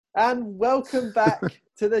And welcome back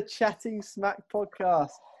to the Chatting Smack podcast,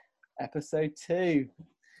 episode 2.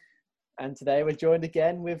 And today we're joined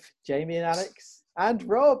again with Jamie and Alex and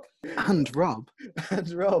Rob. And Rob?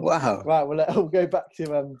 And Rob. Wow. Right, we'll go back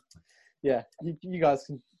to, you guys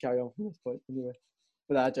can carry on from this point anyway.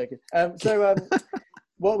 Without joking.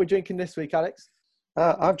 What are we drinking this week, Alex?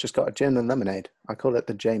 I've just got a gin and lemonade. I call it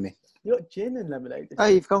the Jamie. You got gin and lemonade this Oh,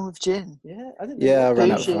 week? you've gone with gin? Yeah, I didn't Yeah, I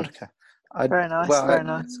ran out of Bougie. vodka. Very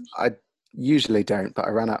nice. I usually don't, but I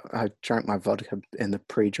ran out. I drank my vodka in the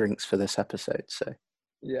pre-drinks for this episode, so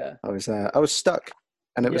yeah, I was stuck,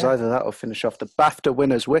 and it was Yeah. either that or finish off the BAFTA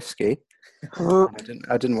winners whiskey. Oh,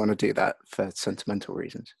 I didn't want to do that for sentimental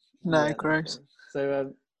reasons. no, Yeah, gross.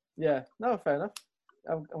 So, no, fair enough.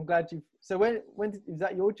 I'm glad you. So when is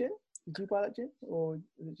that your gin? Did you buy that gin, or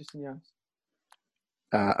is it just in your house?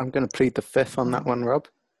 I'm going to plead the fifth on that one, Rob,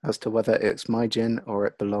 as to whether it's my gin or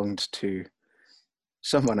it belonged to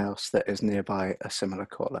someone else that is nearby a similar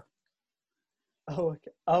caller. Oh,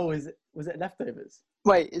 okay. Oh, was it leftovers?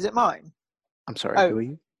 Wait, is it mine? I'm sorry, Oh. who are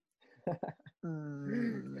you?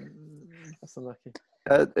 That's unlucky.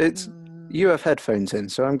 You have headphones in,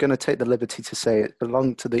 so I'm going to take the liberty to say it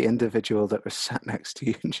belonged to the individual that was sat next to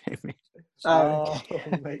you, Jamie. Oh,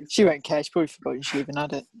 okay. Mate. She won't care. She probably forgot she even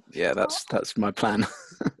had it. Yeah, that's my plan.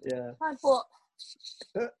 Yeah. I bought.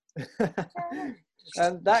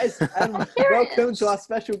 And welcome to our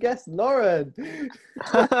special guest, Lauren.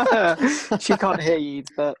 She can't hear you,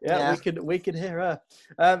 but Yeah, yeah. we can hear her.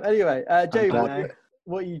 Anyway, Jamie, glad.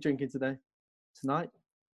 what are you drinking tonight?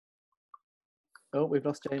 Oh, we've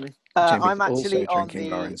lost Jamie. Jamie's I'm actually also on drinking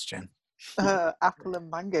the Lauren's gin. apple and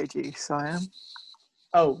mango juice. I am.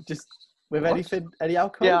 Oh, just with What? any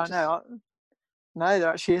alcohol? Yeah, I know. No, there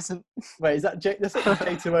actually isn't. Wait, is that that's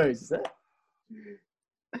J2Os, is it?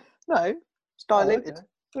 No, it's Oh, diluted. okay.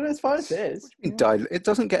 Well, it's fine if it is. It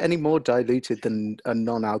doesn't get any more diluted than a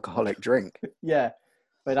non-alcoholic drink. Yeah.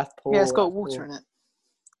 Wait, that's poor. Yeah, it's got water in it.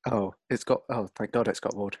 Oh, thank God it's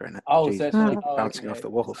got water in it. Oh, Jeez, so it's like- bouncing off the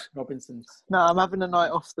walls. Robinson's No, I'm having a night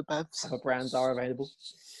off the bevs. other brands are available.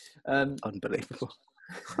 Unbelievable.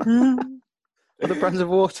 What are the brands of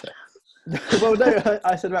water? Well, no,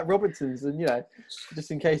 I said about Robinson's, and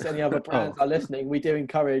just in case any other brands are listening, we do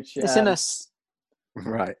encourage. It's in a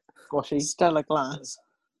Right. squashy. Stella glass.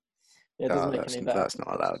 Yeah, it doesn't Oh, make any better. that's not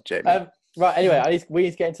allowed, Jamie. Right. Anyway, we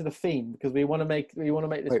need to get into the theme because we want to make this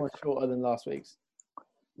Wait. one shorter than last week's.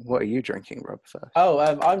 What are you drinking, Rob, first? Oh,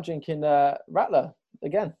 I'm drinking Rattler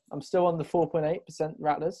again. I'm still on the 4.8%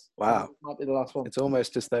 Rattlers. Wow. Might be the last one. It's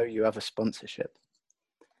almost as though you have a sponsorship.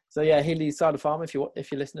 So yeah, Healy's Cider Farm. If you're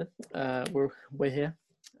listening, we're here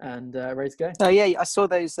and ready to go. Oh yeah, I saw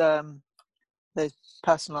those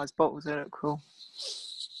personalised bottles. They look cool.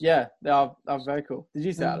 Yeah, they are very cool. Did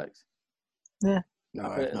you say Alex? Yeah. No,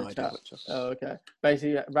 I'll I put it have in no the idea. chat. Which Oh, okay.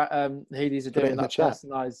 Basically, Healy's are Put it doing in the like chat.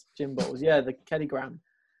 personalised gin bottles. Yeah, the Kellygram.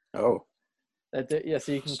 Oh. Yeah,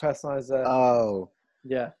 so you can personalise. Oh.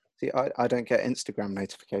 Yeah. See, I don't get Instagram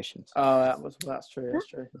notifications. Oh, that's true. That's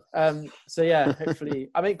true. So yeah, hopefully,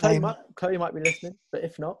 I mean, Chloe might be listening, but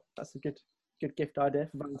if not, that's a good gift idea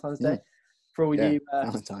for Valentine's Day for all you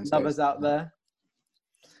Valentine's Day. lovers out there.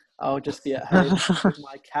 I'll just be at home with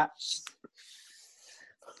my cats.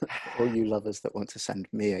 All you lovers that want to send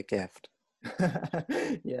me a gift.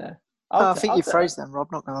 Yeah. I think you froze them,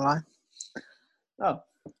 Rob. Not gonna lie.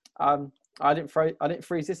 Oh, I didn't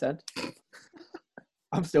freeze this end.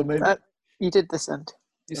 I'm still moving. You did this end.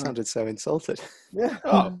 You sounded so insulted. Yeah.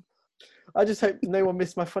 Oh. I just hope no one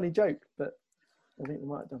missed my funny joke, but I think they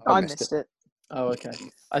might have done. I missed missed it. Oh, okay.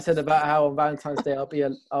 I said about how on Valentine's Day I'll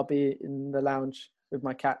be in the lounge with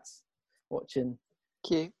my cats watching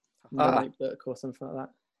Cute. The Notebook or something like that.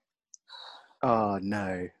 Oh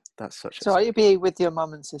no, that's such a. So you'll be with your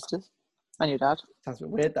mum and sisters and your dad. Sounds a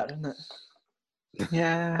bit weird, that, doesn't it?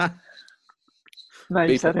 Yeah. No, you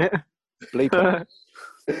Beep said it. Bleep.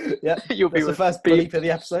 Yeah. You'll be That's the with first beep. bleep of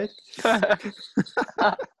the episode.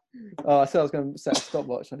 Oh, I said I was going to set a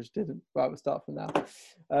stopwatch. I just didn't. Right, we'll start from now.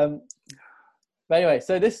 But anyway,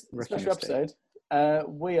 so this special episode,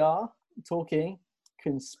 we are talking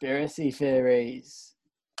conspiracy theories.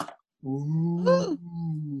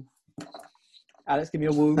 Ooh. Alex, give me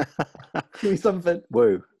a woo. Give me something.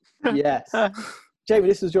 Woo. Yes. Jamie,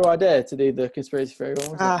 this was your idea to do the conspiracy theory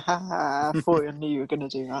one, wasn't it? I thought you knew you were going to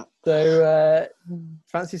do that. So,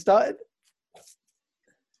 fancy started?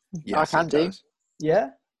 Yes, I can it do. does. Yeah?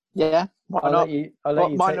 Yeah. Why I'll not? let you, I'll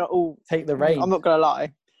let you Mine are all. take the reins. I'm not going to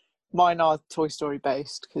lie. Mine are Toy Story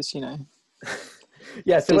based because, you know.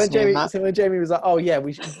 Yeah, so when Disney and Jamie, that. was like, "Oh yeah,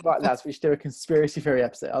 we should we should do a conspiracy theory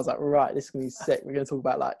episode," I was like, "Right, this is gonna be sick. We're gonna talk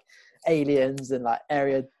about like aliens and like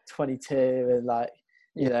Area 22 and like,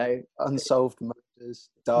 you know, unsolved murders,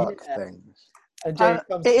 dark Yeah. things. and James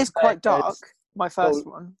comes It to is say quite and goes, dark. My first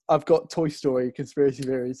one. I've got Toy Story conspiracy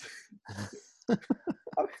theories. I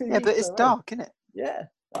mean, Yeah, but it's dark, isn't it? Yeah,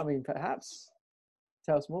 I mean, perhaps.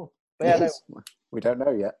 Tell us more. But yeah, Yes. We don't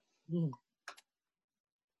know yet. no.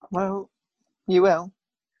 Well, you will.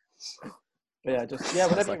 But yeah, just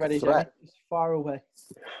whenever Sounds you're like a ready, Jamie, threat. just fire away.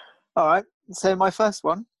 All right. So my first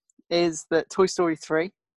one is that Toy Story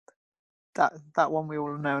 3, that one we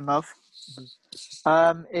all know and love,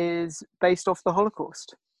 is based off the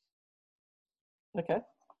Holocaust. Okay.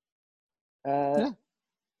 Yeah.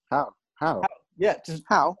 How? Yeah, just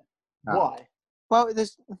How? why?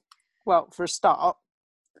 Well, for a start,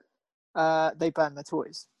 they burn their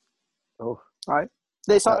toys. Oh, Right.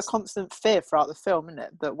 There's like a That's- constant fear throughout the film, isn't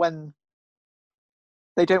it? That when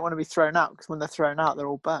they don't want to be thrown out, because when they're thrown out, they're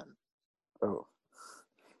all burnt. oh.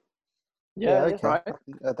 Yeah, okay.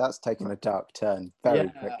 Right. That's taken a dark turn very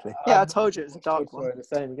quickly. Yeah, I told you it was a dark Toy Story one. the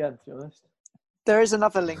same again, to be honest. There is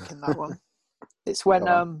another link in that one. It's when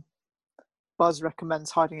Go on. Buzz recommends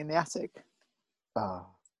hiding in the attic, Oh,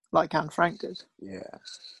 like Anne Frank did. yeah.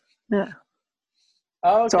 Yeah.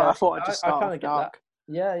 Oh, okay. So I thought I'd just I start kind off of get dark.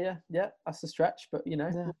 that. Yeah. That's a stretch, but you know.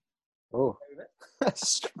 Yeah. Oh,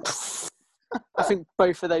 I think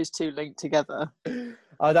both of those two linked together.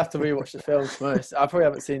 I'd have to rewatch the film to be honest. I probably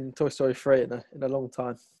haven't seen Toy Story 3 in a long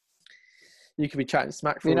time. You could be chatting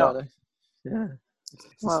smack for You all know- I know.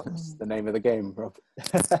 Well, it's the name of the game, Rob.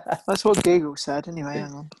 Yeah. that's what Google said anyway.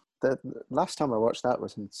 Hang on. The last time I watched that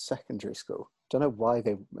was in secondary school. Don't know why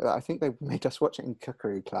I think they made us watch it in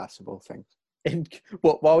cookery class of all things.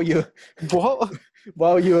 While you What?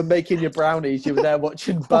 while you were making your brownies, you were there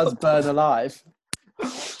watching Buzz burn alive.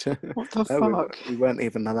 What the No, fuck? we weren't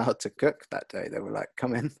even allowed to cook that day. They were like,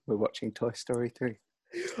 "Come in, we're watching Toy Story 3."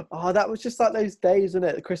 Oh, that was just like those days, wasn't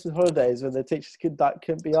it? The Christmas holidays when the teachers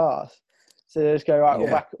couldn't be asked. So they just go, right,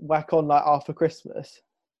 Yeah. we'll whack on like after Christmas.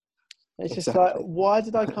 It's just like, Exactly. why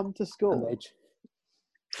did I come to And school?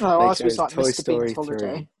 Oh, they ours was chose like Toy Mr. Story Bean's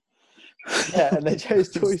Holiday. Yeah, and they chose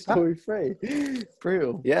Toy Story 3.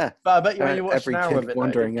 Brutal. Yeah. But I bet you only watched Every an hour kid of it.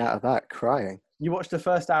 wandering Though, out of that crying. you watched the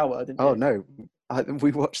first hour, didn't you? Oh no,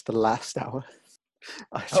 we watched the last hour.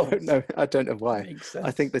 I Oh. don't know. I don't know why. Makes sense.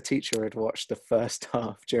 I think the teacher had watched the first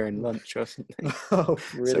half during lunch or something. Oh,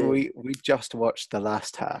 really? So we just watched the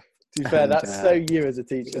last half. To be fair, and, that's so you as a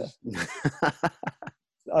teacher.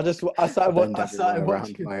 I started Bend everyone around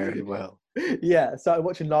watching my own will. Yeah, I started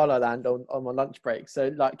watching La La Land on my lunch break.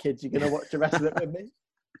 So, like, kids, you're gonna watch the rest of it with me?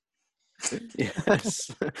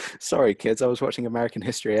 Yes. Sorry, kids. I was watching American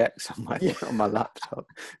History X on my laptop.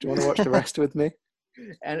 Do you want to watch the rest with me?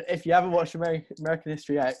 And if you haven't watched American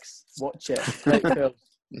History X, watch it. Great film.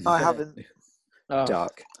 I Yeah. haven't. Oh,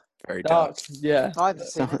 Dark. Very dark. Yeah, I haven't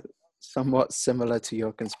seen it. Somewhat similar to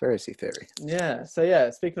your conspiracy theory. yeah. So yeah,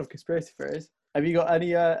 speaking of conspiracy theories, have you got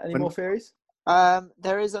any more theories?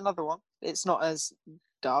 There is another one. It's not as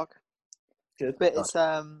dark, Good. but it's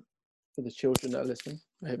For the children that are listening.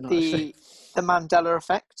 I hope not, actually. the Mandela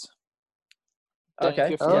effect. Don't know if Okay.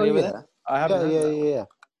 you're familiar with it. I haven't. heard of that one. Yeah.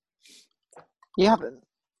 You haven't.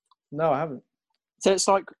 No, I haven't. So it's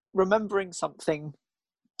like remembering something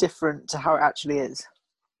different to how it actually is.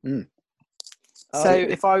 Mm. Oh, So yeah.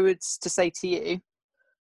 if I was to say to you,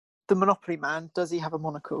 the Monopoly Man, does he have a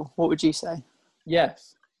monocle? What would you say?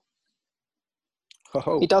 Yes.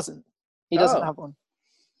 Oh, He doesn't. He doesn't Oh. have one.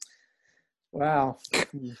 Wow.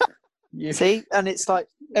 You See? And it's like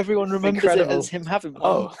everyone remembers Incredible. it as him having one.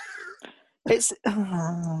 oh. It's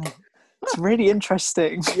really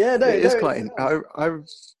interesting. Yeah, no, It is no, quite.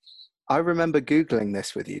 it's- I remember Googling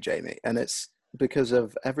this with you, Jamie, and it's because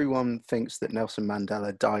of everyone thinks that Nelson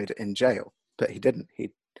Mandela died in jail, but he didn't.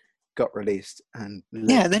 He got released and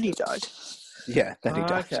lived. Yeah, then he died. Yeah, then he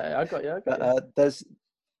died. Okay, I got you. But there's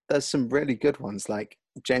some really good ones like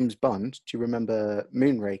James Bond. Do you remember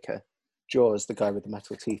Moonraker? Jaws, the guy with the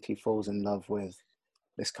metal teeth, he falls in love with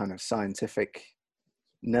this kind of scientific,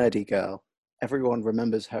 nerdy girl. Everyone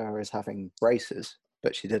remembers her as having braces,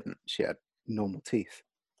 but she didn't. She had normal teeth.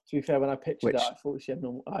 To be fair, when I pictured Which- it, I thought she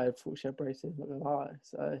had braces. Not gonna lie.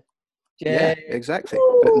 So Yeah, exactly.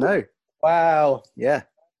 Woo! But no, Wow. yeah.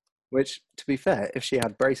 Which, to be fair, if she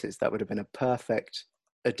had braces, that would have been a perfect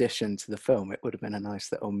addition to the film. It would have been a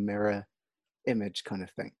nice little mirror image kind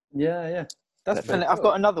of thing. Yeah. That's And pretty And I've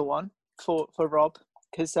cool. got another one for Rob,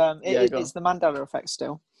 because Yeah, go it's the Mandela effect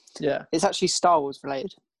still. Yeah. It's actually Star Wars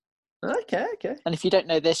related. Okay. And if you don't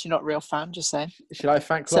know this, you're not a real fan, just saying. Should I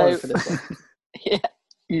thank So- Lauren for this one? Yeah,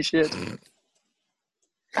 you should.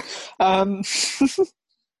 Um,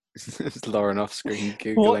 It's Lauren off screen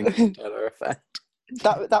What? Googling Mandela effect.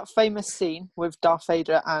 that famous scene with Darth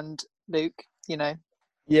Vader and Luke. You know.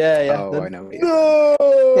 Yeah, yeah. Oh, I know what you're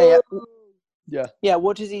No! Yeah. Yeah.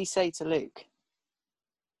 What does he say to Luke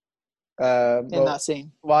in Well, that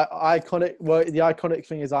scene? the iconic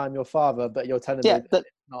thing is "I'm your father," but you're telling Yeah, me that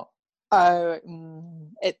it's not.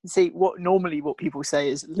 What people say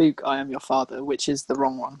is Luke, I am your father, which is the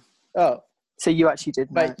wrong one. Oh, So you actually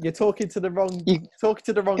did know. mate, you're talking to the wrong. You- Talking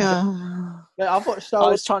to the wrong guy. Mate, I've watched Star I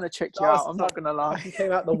Wars. was trying to trick you out. I'm not going to lie. He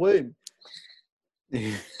came out the womb.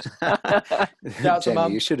 saying. Shout out to Jamie,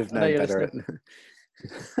 Mum. you should have I know known you're better at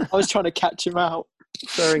I was trying to catch him out.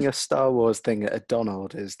 throwing a Star Wars thing at a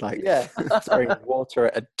Donald is like Yeah. throwing water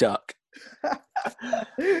at a duck.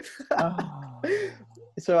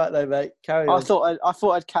 It's all right though, mate. Carry on. I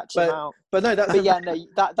thought I'd catch him out. But no, that's But yeah, no,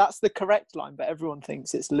 that's the correct line. But everyone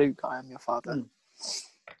thinks it's Luke, I am your father.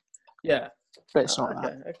 Yeah. But it's not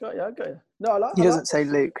Okay, that. I got you. No, I like. He I doesn't like say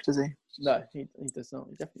this. Luke, does he? No, he does not.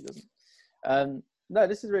 He definitely doesn't. No,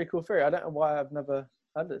 this is a really cool theory. I don't know why I've never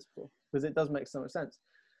heard this before because it does make so much sense.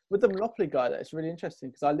 With the Monopoly guy, though, it's really interesting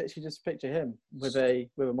because I literally just picture him with a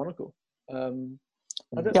monocle.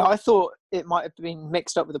 I thought it might have been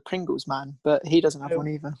mixed up with the Pringles man, but he doesn't have one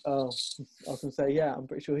either. Oh, I was going to say, yeah, I'm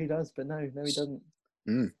pretty sure he does, but no, he doesn't.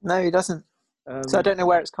 No, he doesn't. So I don't know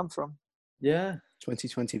where it's come from. Yeah,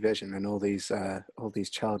 2020 vision and all these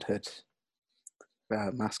childhood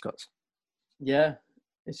mascots. Yeah,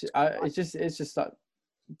 it's just like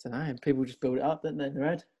I don't know. People just build it up, don't they, in their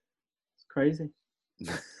head? It's crazy.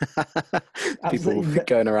 People Absolutely.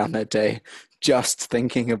 going around their day just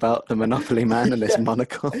thinking about the Monopoly man and his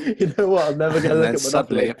monocle. You know what? I'm never going to look then at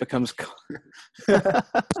suddenly Monopoly. it becomes.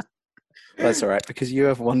 That's all right because you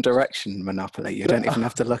have One Direction Monopoly. You don't even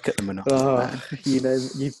have to look at the Monopoly man. You know,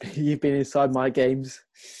 you've been inside my games.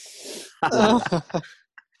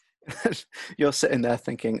 You're sitting there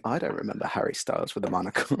thinking, I don't remember Harry Styles with a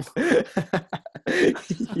monocle.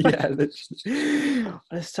 Yeah, literally.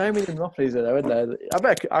 There's so many Monopolies there, isn't there? I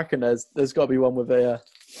reckon there's got to be one with a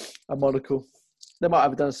monocle. They might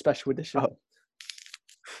have done a special edition. Oh.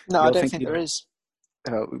 No, I don't think there is.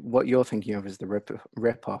 What you're thinking of is the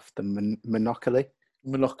rip off, the Monopoly.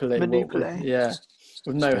 Monopoly. Monopoly. Yeah,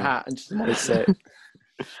 with no hat and just It's it.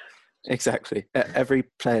 Exactly. Every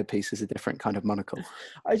player piece is a different kind of monocle.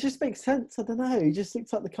 It just makes sense. I don't know. He just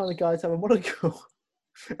looks like the kind of guy to have a monocle.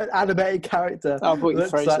 An animated character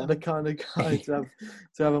looks like the kind of guy to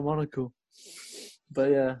have a monocle. But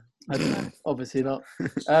yeah, I don't know. Obviously not.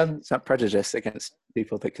 Is that prejudice against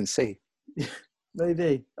people that can see?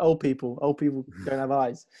 Maybe old people don't have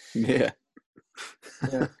eyes. Yeah.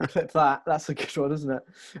 Yeah, clip that. That's a good one, isn't it?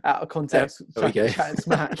 Out of context, chatting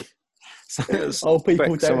smack. Old people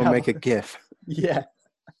don't someone have... make a GIF. Yeah.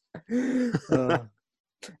 Jamie,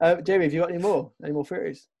 have you got any more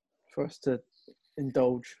theories for us to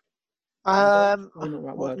indulge? None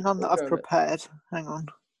that I've prepared. Hang on.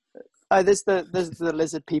 There's the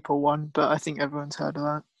lizard people one, but I think everyone's heard of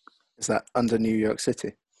that. Is that under New York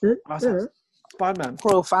City? Spider-Man.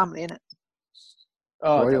 Royal family, innit?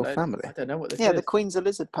 Oh, Royal family. I don't know what this is. Yeah, the Queen's a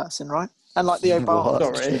lizard person, right? And like the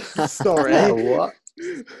Obamas. Sorry. Yeah, what?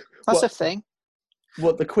 That's a thing.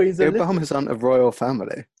 What, the Queen's The a lizard? Obamas aren't a royal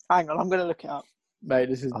family. Hang on, I'm going to look it up. Mate,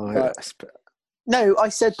 this is... No, I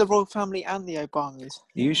said the royal family and the Obamas. Are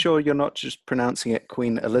you sure you're not just pronouncing it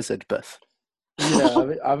Queen Elizabeth?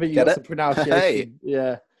 Yeah, I think you got some pronunciation. Hey.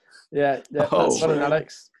 Yeah. Oh, well done,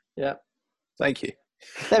 Alex. Yeah. Thank you.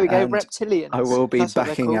 There we go, And reptilians. I will be That's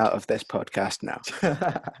backing out of this podcast now.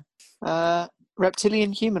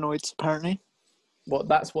 Reptilian humanoids, apparently. What?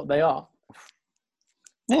 That's what they are?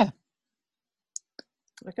 Yeah.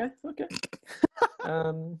 Okay.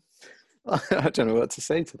 I don't know what to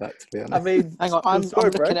say to that, to be honest. I mean, hang on, I'm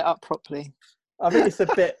looking it up properly. I think it's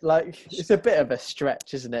a bit of a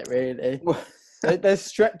stretch, isn't it? Really. There's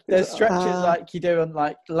stretches like you do on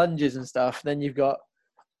like lunges and stuff. Then you've got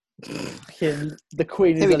the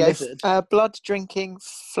Queen is a lizard. Blood drinking,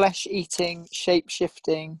 flesh eating, shape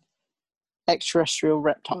shifting, extraterrestrial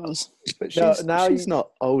reptiles. But she's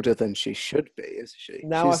not older than she should be, is she?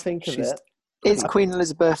 I think of it. Is Queen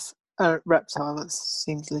Elizabeth a reptile? That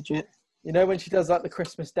seems legit. You know when she does like the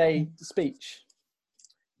Christmas Day speech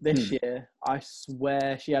this year, I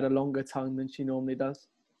swear she had a longer tongue than she normally does.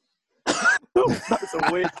 That's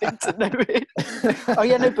a weird thing to know. Oh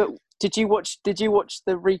yeah, no, but did you watch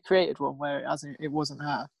the recreated one where it wasn't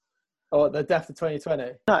her? Oh, the Death of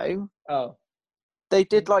 2020. No. Oh. They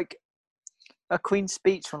did like a Queen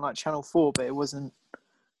speech on like Channel 4, but it wasn't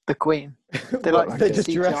the Queen. They just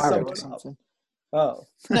dressed CGI'd someone or something. Oh.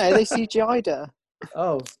 No, they CGI'd her.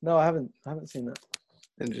 Oh no, I haven't seen that.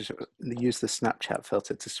 And just use the Snapchat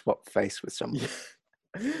filter to swap face with someone.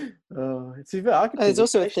 Oh, to be fair, I could There's do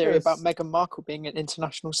also a this. theory about Meghan Markle being an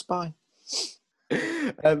international spy.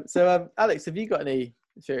 Alex, have you got any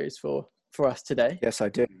theories for us today? Yes, I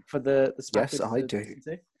do. For the Smackers. Yes, I do.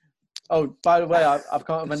 Oh, by the way, I've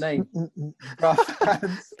come up with a name. The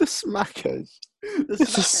Smackers. The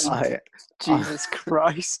Smackers. Jesus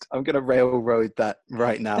Christ! I'm going to railroad that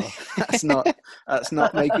right now. That's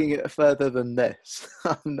not making it further than this.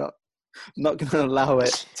 I'm not going to allow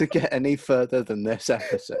it to get any further than this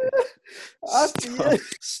episode.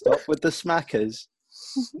 Stop with the Smackers.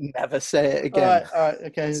 Never say it again. All right,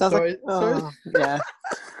 okay. Sorry. Yeah.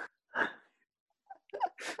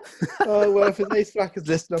 Oh well, if it's a Smackers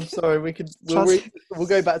listen, I'm sorry. We'll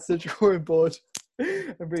go back to the drawing board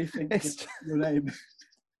and rethink your name.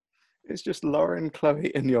 It's just Lauren,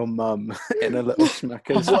 Chloe, and your mum in a little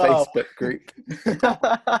Smackers Facebook group.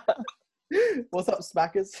 What's up,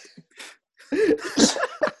 Smackers?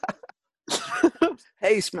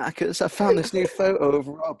 Hey, Smackers! I found this new photo of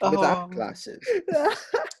Rob without glasses.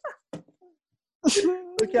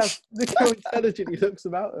 Look how intelligent he looks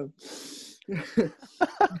about him.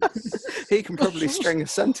 He can probably string a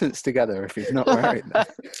sentence together if he's not wearing them.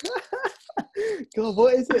 God,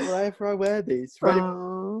 what is it whenever I wear these? For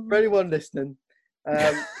anyone listening,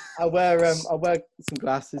 I wear some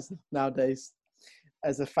glasses nowadays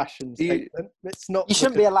as a fashion statement. It's not. You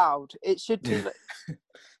shouldn't be allowed. It should be.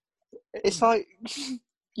 It's like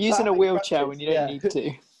using a wheelchair when you don't need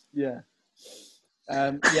to. Yeah.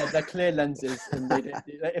 They're clear lenses, and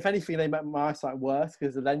if anything, they make my eyesight worse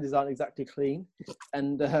because the lenses aren't exactly clean,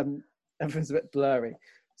 and everything's a bit blurry.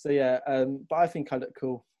 So but I think I look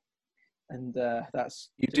cool, and that's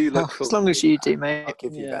you do look cool. As long as you do, mate. I'll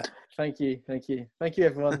give you that. Thank you,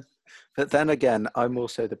 everyone. But then again, I'm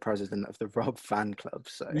also the president of the Rob fan club.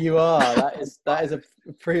 So you are. That is a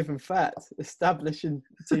proven fact, established in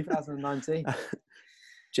 2019.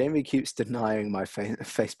 Jamie keeps denying my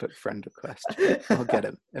Facebook friend request. I'll get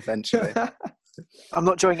him eventually. I'm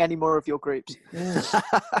not joining any more of your groups.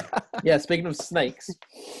 Yeah, speaking of snakes,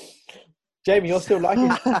 Jamie, you're still liking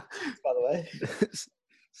snakes, by the way.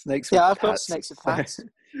 Snakes with I've got hats. snakes with hats.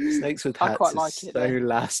 Snakes with hats. I quite like it. So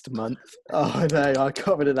last month. Oh no, I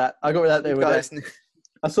got rid of that. I got rid of that the other day.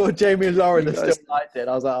 I saw Jamie and Lauren that still liked it.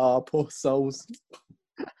 I was like, oh, poor souls.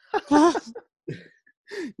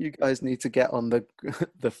 You guys need to get on the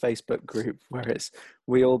Facebook group where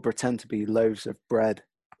we all pretend to be loaves of bread.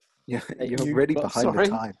 You're really behind the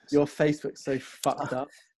times. Your Facebook's so fucked up.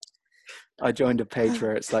 I joined a page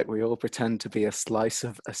where it's like we all pretend to be a slice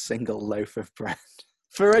of a single loaf of bread.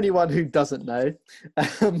 For anyone who doesn't know,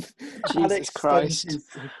 Alex Christ. spends his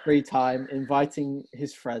free time inviting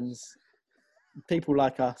his friends, people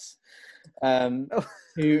like us,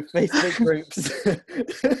 who Facebook groups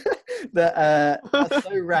that are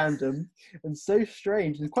so random and so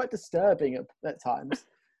strange and quite disturbing at times.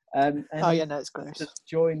 And it's gross. Just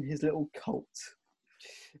join his little cult.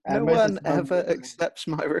 No one ever accepts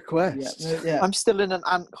my request. Yeah. I'm still in an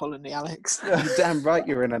ant colony, Alex. You're damn right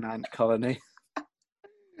you're in an ant colony.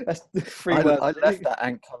 That's the free I word. I left that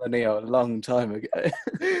ant colony a long time ago.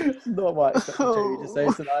 It's not what I expected you to say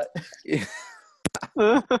tonight.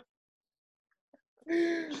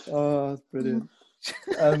 Oh, that's brilliant.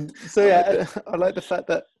 I like the fact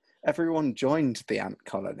that everyone joined the ant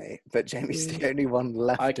colony, but Jamie's the only one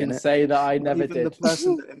left. I can in it. say that I never Even did. The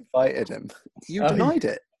person that invited him, you denied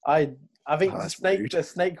it. I think the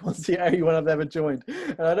snake one's the only one I've ever joined,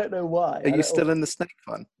 and I don't know why. Are you still in the snake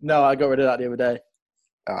one? No, I got rid of that the other day.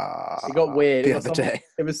 It got weird. The other day.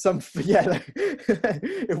 It was some. Yeah,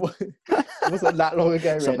 it wasn't that long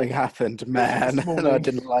ago. Something happened, man, and I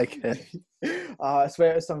didn't like it. I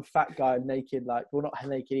swear it was some fat guy naked, not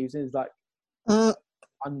naked. He was in his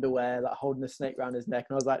underwear, holding a snake around his neck,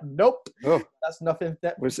 and I was like, nope, that's nothing.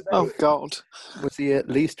 Oh God, was he at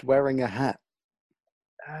least wearing a hat?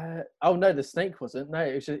 Oh no, the snake wasn't. No,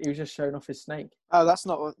 he was just showing off his snake. Oh, that's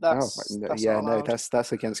not what. That's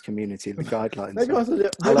that's against community guidelines. Maybe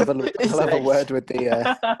I'll have a word with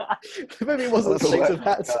the. Maybe it wasn't snakes with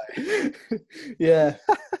hats. Yeah.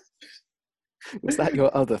 Was that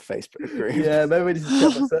your other Facebook group? Yeah, maybe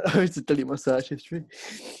I need to delete my search history.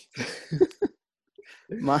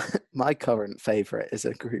 My current favourite is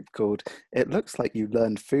a group called "It Looks Like You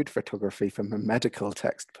Learned Food Photography from a Medical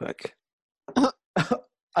Textbook."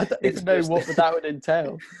 I don't even know what that would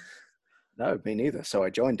entail. No, me neither. So I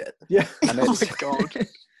joined it. Yeah. And oh my God.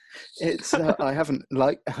 It's I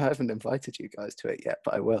haven't invited you guys to it yet,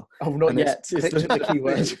 but I will. Oh, not yet. It's the key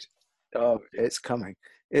word. Oh, it's coming.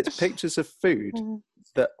 It's pictures of food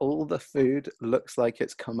that all the food looks like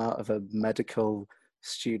it's come out of a medical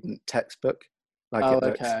student textbook. Like it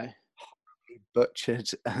looks butchered,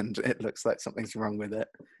 and it looks like something's wrong with it.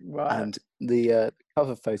 Right. And the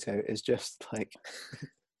cover photo is just like,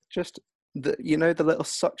 just the little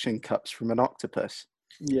suction cups from an octopus.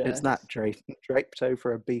 Yeah. It's that draped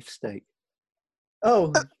over a beefsteak.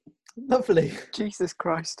 Oh, lovely. Jesus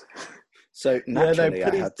Christ. So naturally, I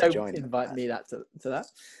please had to don't join. invite me to that.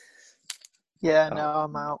 Yeah, no,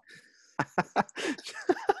 I'm out.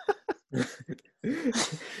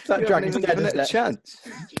 That dragon's dead, given it a chance.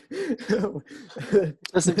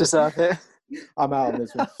 Doesn't deserve it. I'm out on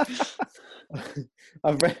this one.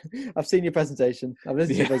 I've seen your presentation. I've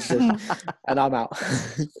listened to your presentation, and I'm out.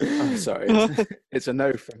 I'm sorry. It's a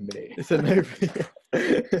no from me. It's a no from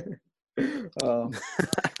you. Oh,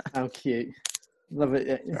 how cute. Love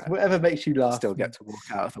it. Right. Whatever makes you laugh. Still get to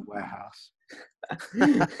walk out of the warehouse.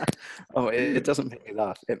 It doesn't make me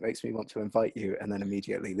laugh. It makes me want to invite you and then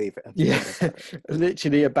immediately leave it. Yeah,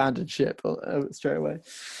 literally abandon ship straight away.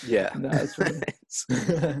 Yeah, no, it's right.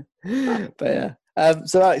 But yeah.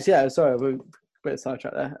 So Alex, sorry, we're a bit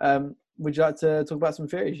sidetracked there. Would you like to talk about some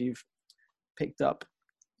theories you've picked up?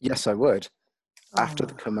 Yes, I would. After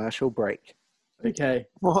the commercial break. Okay.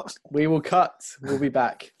 What? We will cut. We'll be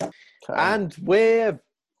back. Okay. And we're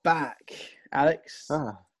back. Alex,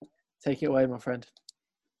 take it away, my friend.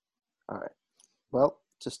 All right. Well,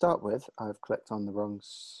 to start with, I've clicked on the wrong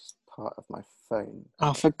part of my phone.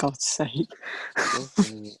 Oh, for God's sake.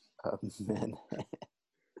 Give me a minute.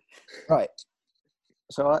 Right.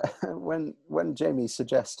 So when Jamie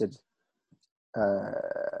suggested...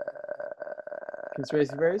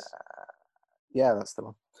 Conspiracy theories? Yeah, that's the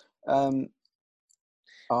one.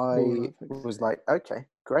 I was like, okay,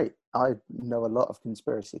 great. I know a lot of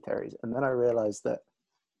conspiracy theories. And then I realized that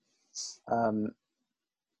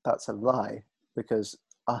that's a lie, because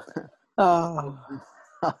I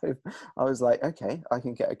was like, okay, I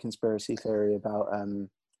can get a conspiracy theory about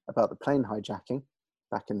the plane hijacking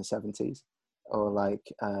back in the 70s, or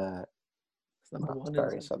like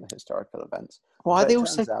various other historical events. Why are they all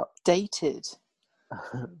so dated?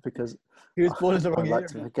 Because he was born in the wrong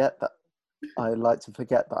I like to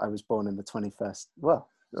forget that I was born in the 21st. Well,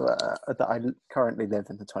 that I currently live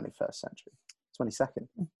in the 21st century. 22nd.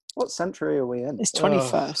 What century are we in? It's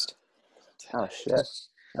 21st. Oh shit!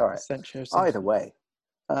 All right. Century. Either way,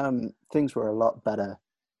 things were a lot better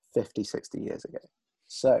 50, 60 years ago.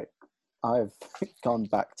 So I've gone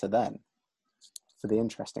back to then for the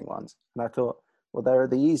interesting ones, and I thought, well, there are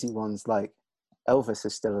the easy ones like Elvis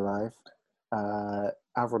is still alive,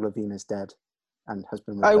 Avril Lavigne is dead, and has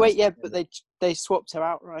been replaced. Oh wait, yeah, but they swapped her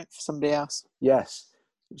out, right, for somebody else. Yes,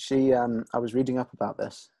 she. I was reading up about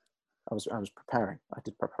this. I was preparing. I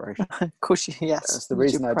did preparation. Of course, yes. That's the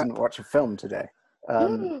reason I didn't watch a film today.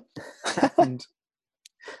 And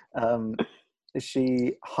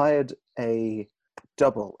she hired a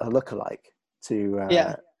double, a lookalike,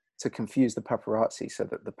 to confuse the paparazzi, so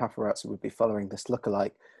that the paparazzi would be following this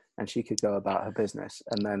lookalike, and she could go about her business.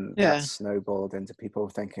 And then that snowballed into people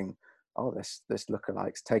thinking, "Oh, this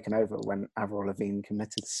lookalike's taken over." When Avril Lavigne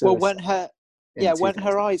committed suicide. Well, weren't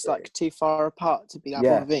her eyes like too far apart to be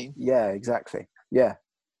Avril Lavigne? Yeah, exactly. Yeah,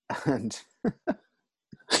 and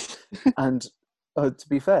and to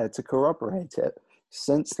be fair, to corroborate it,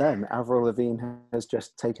 since then Avril Lavigne has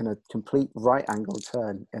just taken a complete right angle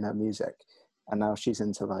turn in her music, and now she's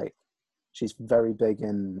very big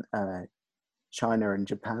in China and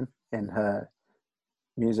Japan in her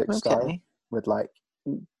music style, with like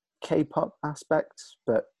K-pop aspects,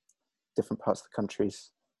 but different parts of the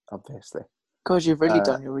countries, obviously. God, you've really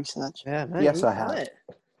done your research. Yeah, mate, yes, I have.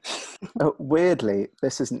 Weirdly,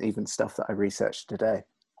 this isn't even stuff that I researched today.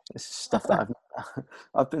 This is stuff that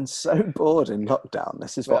I've been so bored in lockdown.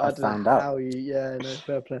 This is what I found out.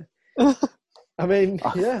 Fair play. I mean,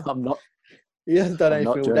 yeah. I'm not. He hasn't done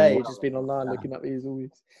anything all day. He's just been online looking up all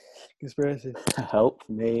these conspiracies. Help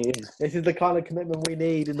me. This is the kind of commitment we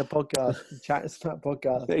need in the podcast. Chat Snap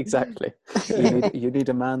podcast. Exactly. You need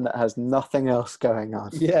a man that has nothing else going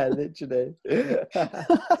on. Yeah, literally.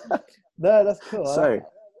 No, that's cool. So,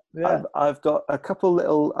 I've got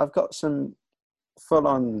I've got some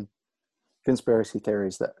full-on conspiracy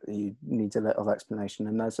theories that you need a little explanation,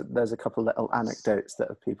 and there's a couple little anecdotes that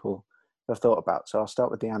people have thought about. So I'll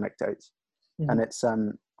start with the anecdotes. Mm-hmm. And it's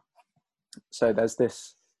so there's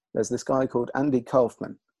this guy called Andy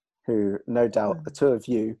Kaufman, who no doubt the two of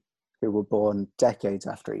you who were born decades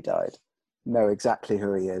after he died know exactly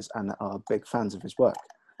who he is and are big fans of his work.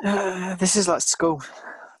 This is like school.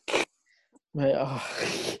 Mate,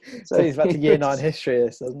 so it's back to year 9 history,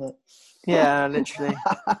 this, doesn't it? Yeah, literally.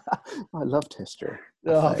 I loved history.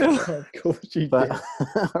 Oh, of course you did. I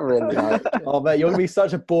really liked it. Oh, mate, you're going to be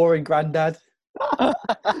such a boring granddad.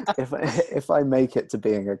 if I make it to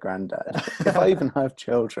being a granddad, if I even have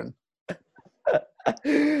children.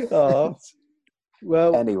 Oh,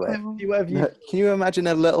 well. Anyway, Can you imagine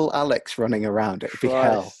a little Alex running around? It'd be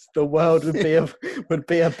hell. The world would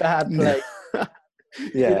be a bad place.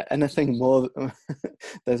 Yeah, anything more.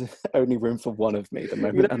 There's only room for one of me. The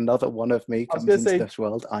moment another one of me comes into this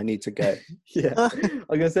world, I need to go. Yeah, I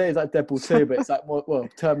was gonna say it's like Deadpool 2, but it's like well,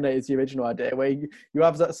 Terminator's the original idea, where you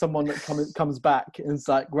have that someone that comes back and it's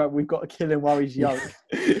like, well, we've got to kill him while he's young.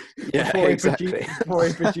 Yeah, exactly. Before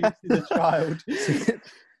he produces a child.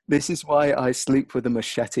 This is why I sleep with a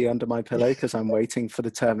machete under my pillow, because I'm waiting for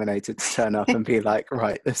the Terminator to turn up and be like,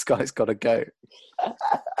 right, this guy's got to go.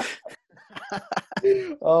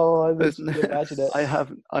 Oh, I imagine it.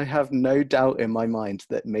 I have no doubt in my mind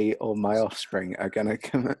that me or my offspring are going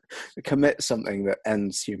to commit something that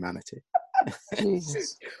ends humanity.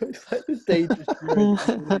 Jesus. It's like the dangerous.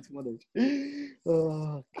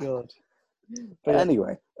 Oh God. But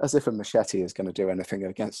anyway, as if a machete is going to do anything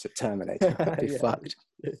against a Terminator. I'd be fucked.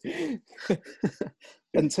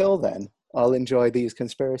 Until then, I'll enjoy these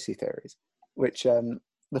conspiracy theories, which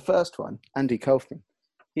the first one, Andy Kaufman,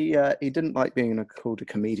 he didn't like being called a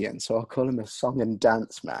comedian, so I'll call him a song and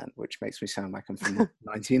dance man, which makes me sound like I'm from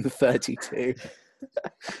 1932.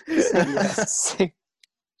 Yes.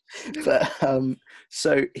 But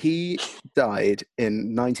so he died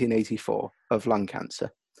in 1984 of lung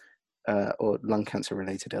cancer. Or lung cancer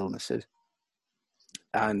related illnesses,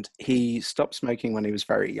 and he stopped smoking when he was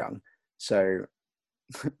very young. So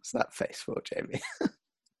what's that face for, Jamie?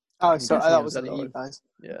 Oh, sorry, that wasn't you guys.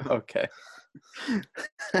 Yeah. Okay.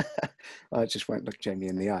 I just won't look Jamie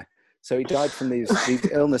in the eye. So he died from these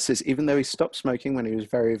illnesses, even though he stopped smoking when he was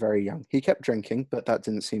very, very young. He kept drinking, but that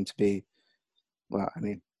didn't seem to be, well, I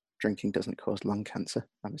mean, drinking doesn't cause lung cancer,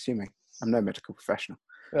 I'm assuming. I'm no medical professional.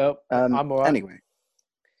 Well, I'm all right. Anyway.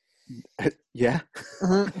 Yeah.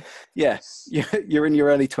 Mm-hmm. Yeah. You're in your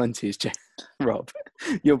early 20s, Rob.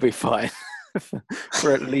 You'll be fine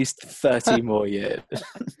for at least 30 more years.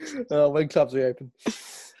 When clubs reopen.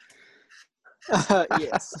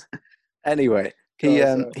 Yes. Anyway,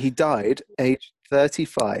 he died aged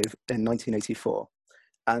 35 in 1984,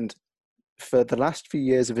 and for the last few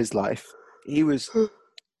years of his life, he was well,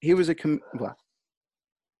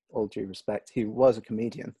 all due respect, he was a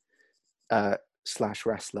comedian. /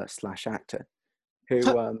 wrestler / actor,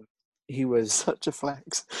 who he was such a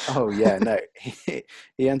flex. Oh yeah, no, he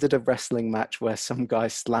ended a wrestling match where some guy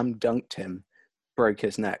slam dunked him, broke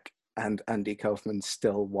his neck, and Andy Kaufman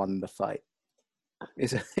still won the fight.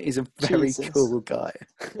 He's a very cool guy.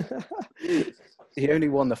 He only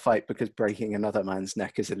won the fight because breaking another man's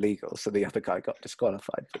neck is illegal, so the other guy got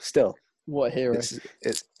disqualified. But still, what a hero!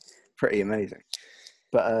 It's pretty amazing.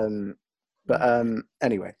 But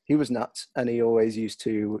anyway, he was nuts, and he always used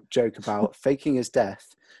to joke about faking his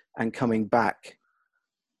death and coming back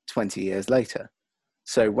 20 years later.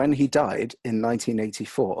 So when he died in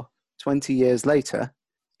 1984, 20 years later,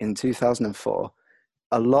 in 2004,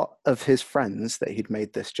 a lot of his friends that he'd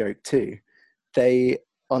made this joke to, they,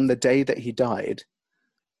 on the day that he died,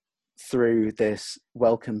 threw this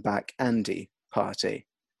Welcome Back Andy party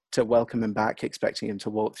to welcome him back, expecting him to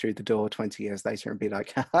walk through the door 20 years later and be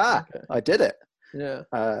like, haha, okay. I did it.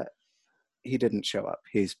 Yeah. He didn't show up.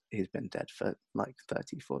 He's been dead for like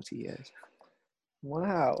 30, 40 years.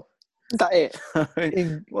 Wow. Is that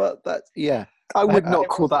it? Well, that's, yeah. I would not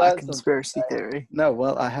call that a conspiracy theory. No,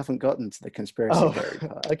 well, I haven't gotten to the conspiracy theory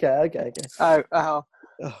part. Okay. Oh,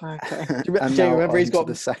 okay. Do you remember he's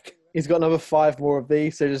got another 5 more of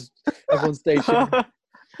these, so just everyone stay tuned.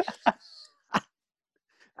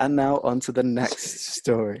 And now on to the next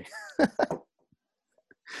story.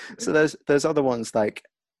 So there's other ones like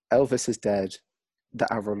Elvis is dead,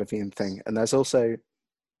 the Avril Lavigne thing, and there's also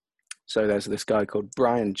there's this guy called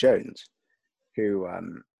Brian Jones, who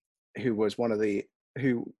was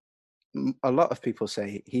who a lot of people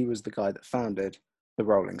say he was the guy that founded the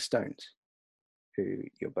Rolling Stones, who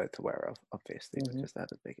you're both aware of, obviously, because they're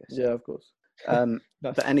the biggest. Yeah, of course.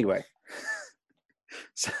 But anyway,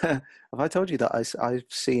 so have I told you that I've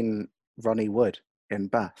seen Ronnie Wood in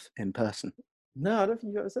Bath in person? No, I don't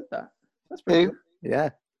think you ever said that. That's pretty cool. Yeah.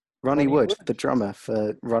 Ronnie Wood, the drummer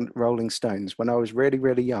for Rolling Stones. When I was really,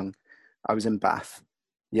 really young, I was in Bath.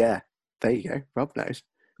 Yeah, there you go. Rob knows.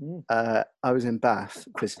 I was in Bath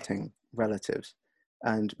visiting relatives,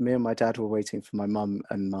 and me and my dad were waiting for my mum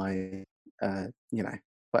and my,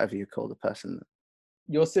 whatever you call the person that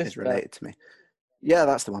your sister is related to me. Yeah,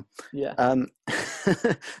 that's the one. Yeah.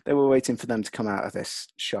 They were waiting for them to come out of this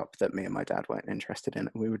shop that me and my dad weren't interested in,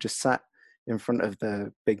 and we were just sat in front of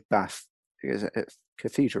the big bath because it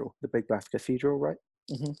cathedral, the Big Bath Cathedral, right?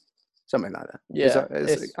 Mm-hmm. Something like that. Yeah,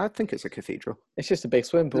 I think it's a cathedral. It's just a big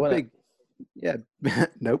swimming pool, isn't Yeah,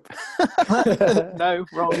 nope. No,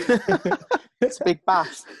 wrong. It's a big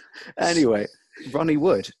bath. Anyway, Ronnie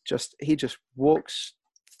Wood he just walks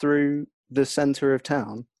through the centre of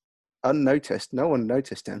town unnoticed. No one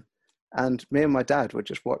noticed him, and me and my dad were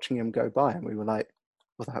just watching him go by, and we were like,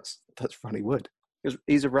 "Well, that's Ronnie Wood.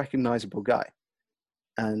 He's a recognisable guy."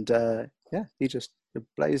 And he just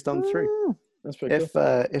blazed on through. That's pretty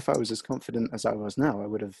cool. If I was as confident as I was now, I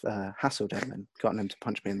would have hassled him and gotten him to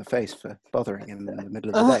punch me in the face for bothering him in the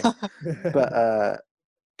middle of the day.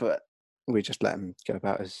 But we just let him go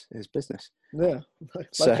about his business. Yeah,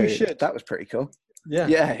 so you should. That was pretty cool.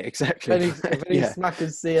 Yeah, exactly. When he smack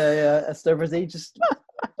and see a celebrity, just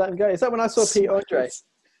let him go. Is that when I saw Peter Andre?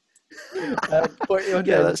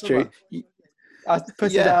 Yeah, that's true. I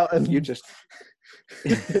put it out and you just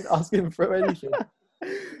didn't ask him for anything.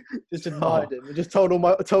 Just admired him. I just told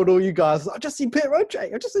all you guys, I've just seen Peter Andre.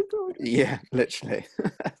 Yeah, literally.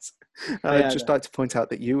 I'd just like to point out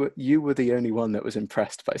that you were the only one that was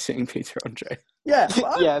impressed by seeing Peter Andre. Yeah,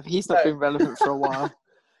 yeah, he's not been relevant for a while.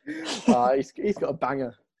 He's got a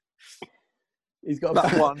banger. He's got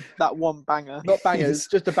that one banger. Not bangers,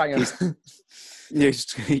 just a banger.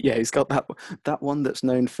 He's got that one that's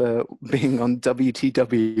known for being on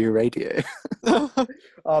WTW radio.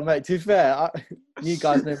 Oh mate, to be fair, you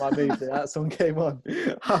guys know my move. That song came on.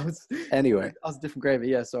 Anyway, I was a different gravy.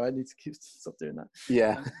 Yeah, so I need to stop doing that.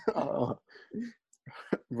 Yeah.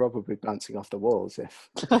 Rob would be bouncing off the walls if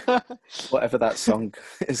whatever that song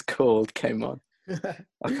is called came on.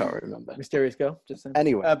 I can't remember. Mysterious Girl, just saying.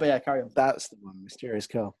 Anyway, but yeah, carry on. That's the one, Mysterious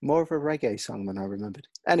Girl. More of a reggae song than I remembered.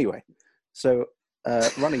 Anyway, so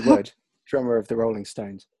Ronnie Wood, drummer of the Rolling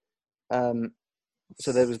Stones.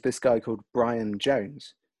 So there was this guy called Brian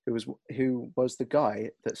Jones, who was the guy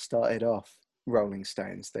that started off Rolling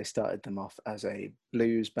Stones. They started them off as a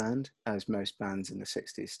blues band, as most bands in the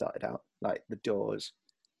 60s started out, like The Doors,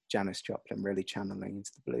 Janis Joplin, really channeling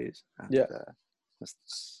into the blues. And,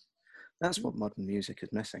 that's what modern music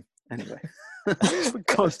is missing. Anyway. That's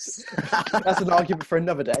an argument for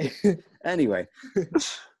another day. Anyway.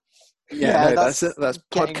 That's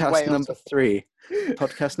podcast number 3.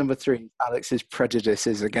 Podcast number 3, Alex's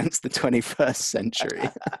prejudices against the 21st century.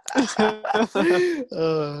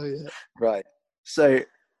 Oh, yeah. Right. So,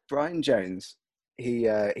 Brian Jones, he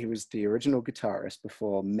was the original guitarist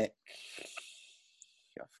before Mick...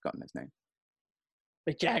 I've forgotten his name.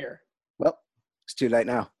 Mick Jagger. Well, it's too late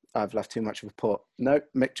now. I've left too much of a port. No,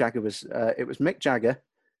 Mick Jagger was... it was Mick Jagger,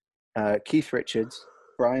 Keith Richards,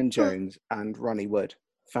 Brian Jones, and Ronnie Wood,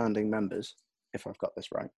 founding members, if I've got this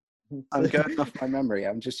right. I'm going off my memory.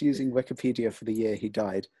 I'm just using Wikipedia for the year he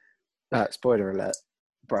died. Spoiler alert,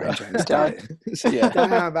 Brian Jones died.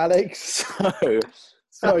 Damn, Alex.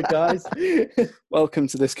 Sorry, guys. Welcome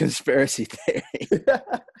to this conspiracy theory.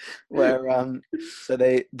 Where so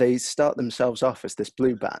they start themselves off as this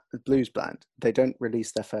blues band. They don't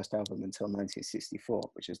release their first album until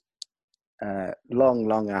 1964, which is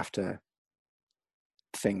long after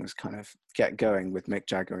things kind of get going with Mick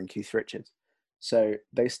Jagger and Keith Richards. So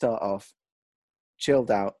they start off chilled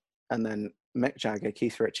out, and then Mick Jagger,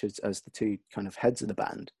 Keith Richards as the two kind of heads of the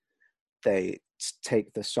band, they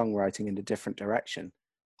take the songwriting in a different direction.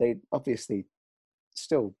 They obviously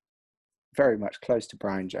still very much close to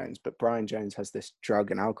Brian Jones, but Brian Jones has this drug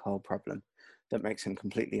and alcohol problem that makes him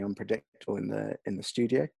completely unpredictable in the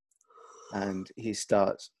studio. And he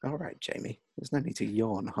starts, all right, Jamie, there's no need to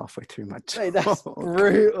yawn halfway through my talk. Hey, that's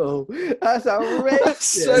brutal. That's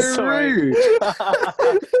outrageous. That's so rude.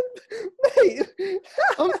 Mate,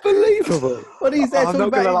 unbelievable. What he said, talking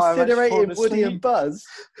about incinerating Woody and Buzz.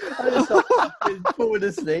 I just started falling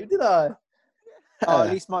asleep, did I? Oh,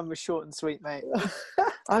 at least mine was short and sweet, mate.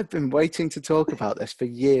 I've been waiting to talk about this for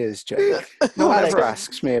years, Jake. No one ever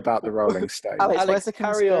asks me about the Rolling Stones. Alex, where's the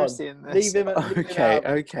conspiracy in this? Leave him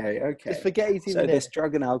Okay. Just forget he's even this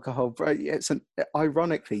drug and alcohol, bro.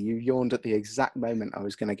 Ironically, you yawned at the exact moment I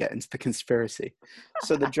was going to get into the conspiracy.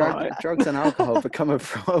 So the drugs and alcohol become a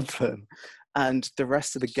problem, and the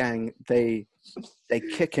rest of the gang they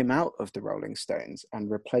kick him out of the Rolling Stones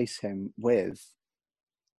and replace him with.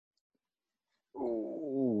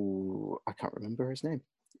 Ooh, I can't remember his name.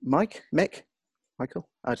 Michael?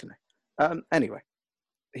 I don't know. Anyway,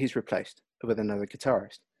 he's replaced with another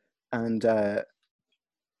guitarist. And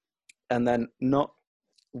then not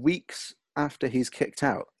weeks after he's kicked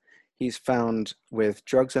out, he's found with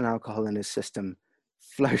drugs and alcohol in his system,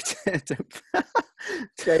 floated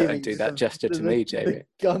Jamie, Don't do that gesture to me, Jamie. The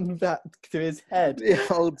gun back to his head. The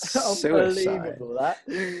old suicide. Unbelievable, that.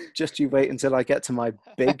 Just you wait until I get to my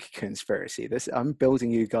big conspiracy. I'm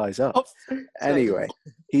building you guys up. Anyway,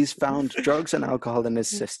 he's found drugs and alcohol in his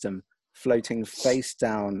system, floating face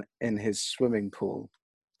down in his swimming pool,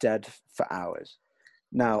 dead for hours.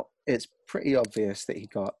 Now, it's pretty obvious that he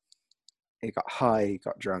got high, he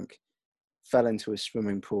got drunk, fell into a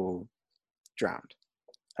swimming pool, drowned.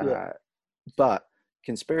 Yeah. But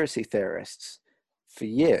conspiracy theorists, for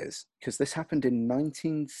years, because this happened in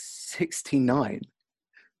 1969,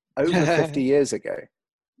 over 50 years ago.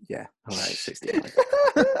 Yeah, all right, 69.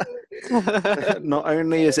 Not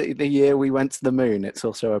only is it the year we went to the moon, it's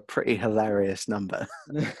also a pretty hilarious number.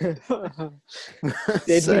 Did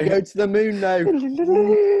we go to the moon? No.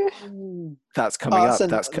 That's coming up.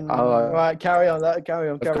 Right, carry on. Carry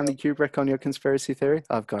on. Stanley Kubrick on your conspiracy theory?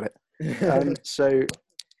 I've got it. So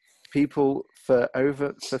people for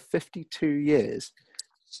 52 years,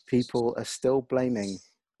 people are still blaming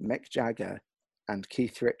Mick Jagger and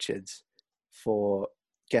Keith Richards for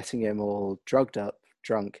getting him all drugged up,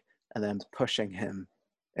 drunk, and then pushing him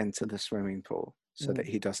into the swimming pool so that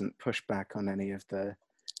he doesn't push back on any of the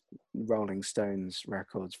Rolling Stones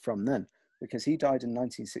records from then, because he died in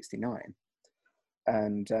 1969,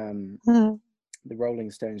 and the Rolling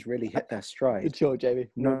Stones really hit their stride. Sure, Jamie.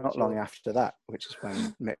 Not long after that, which is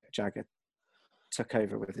when Mick Jagger took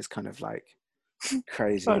over with his kind of like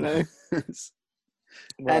crazy. I know.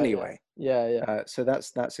 Anyway, yeah. So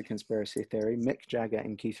that's a conspiracy theory. Mick Jagger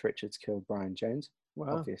and Keith Richards killed Brian Jones.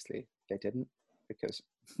 Wow. Obviously, they didn't, because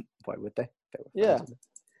why would they? They were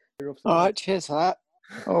fans. All right, cheers for that.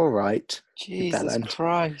 All right. Jesus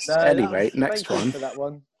Christ. Anyway, next one. For that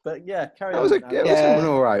one. But yeah, carry on. It was an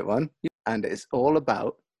all right one. And it's all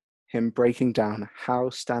about him breaking down how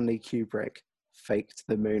Stanley Kubrick faked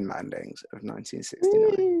the moon landings of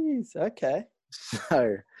 1969. Jeez, okay.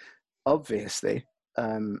 So, obviously,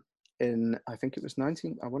 in, I think it was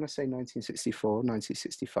 1964,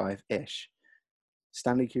 1965-ish,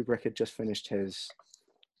 Stanley Kubrick had just finished his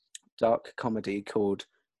dark comedy called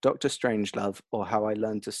Dr. Strangelove, or How I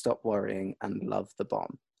Learned to Stop Worrying and Love the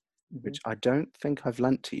Bomb, which I don't think I've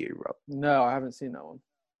lent to you, Rob. No, I haven't seen that one.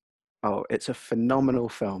 Oh, it's a phenomenal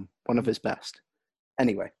film, one of his best.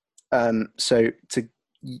 Anyway, so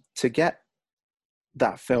to get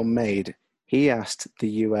that film made, he asked the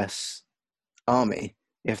US Army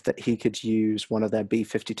if he could use one of their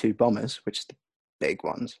B-52 bombers, which is the big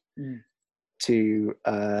ones, to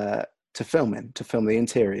film the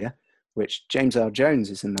interior, which James Earl Jones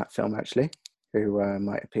is in that film, actually, who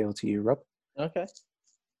might appeal to you, Rob. Okay.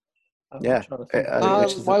 Yeah.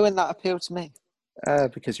 Why wouldn't that appeal to me?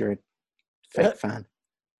 Because you're a fake fan.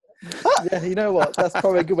 Yeah, you know what? That's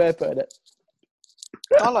probably a good way of putting it.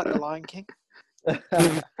 I like The Lion King.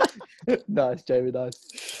 Nice, Jamie,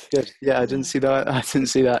 nice. Good. Yeah, I didn't see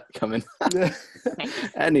that coming.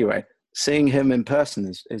 Anyway, seeing him in person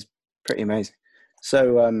is pretty amazing.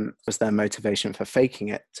 So was their motivation for faking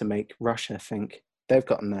it to make Russia think they've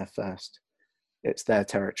gotten there first. It's their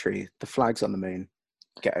territory. The flag's on the moon.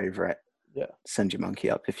 Get over it. Yeah. Send your monkey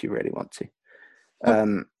up if you really want to.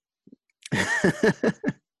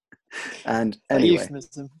 And anyway,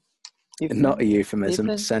 euphemism. Not a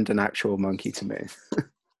euphemism. Send an actual monkey to moon.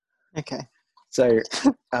 Okay. So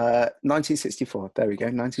 1964. There we go.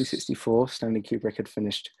 1964. Stanley Kubrick had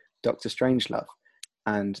finished Dr. Strangelove,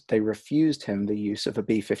 and they refused him the use of a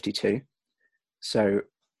B-52. So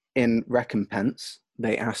in recompense,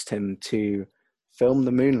 they asked him to film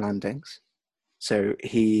the moon landings. So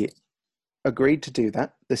he agreed to do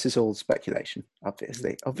that. This is all speculation,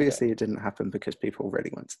 obviously. Obviously, it didn't happen because people really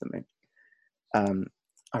went to the moon.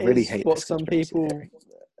 I really hate what this some people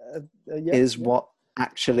is what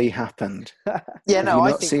actually happened. Yeah, no,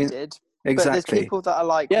 I think it did. Exactly. But there's people that are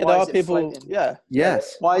like, yeah, why there is are it people. floating? Yeah.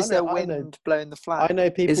 Yes. Why is there wind blowing the flag? I know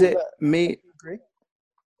people. Is it that me? Agree.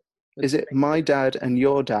 Is it my dad and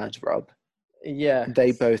your dad, Rob? Yeah.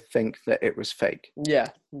 They both think that it was fake. Yeah.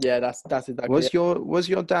 That's exactly. Was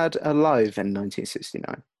your dad alive in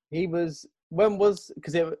 1969? He was.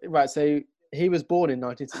 So he was born in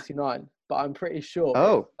 1969, but I'm pretty sure.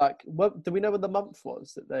 Oh. Do we know what the month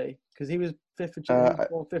was that they? Because he was 5th of July.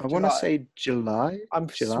 I want to say July.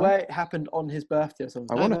 Swear it happened on his birthday or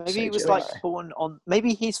something. Maybe he was July. Born on.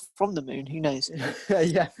 Maybe he's from the moon. Who knows?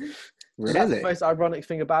 Yeah. Really? That's the most ironic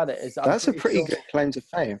thing about it is that's a pretty good claim to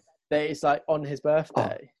fame. That it's on his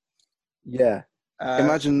birthday. Oh. Yeah.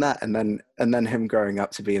 Imagine that, and then him growing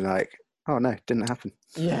up to be like, oh no, didn't happen.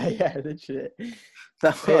 Yeah, literally.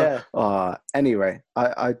 Anyway,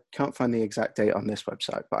 I can't find the exact date on this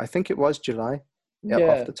website, but I think it was July.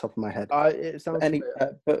 off the top of my head. It sounds.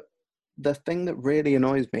 But the thing that really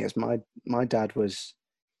annoys me is my dad was.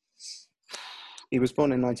 He was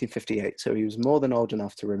born in 1958, so he was more than old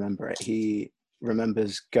enough to remember it. He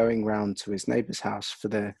remembers going round to his neighbour's house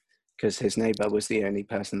because his neighbour was the only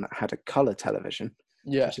person that had a colour television,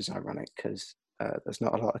 which is ironic because there's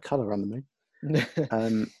not a lot of colour on the moon.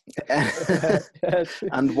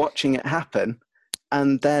 And watching it happen,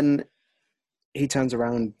 and then he turns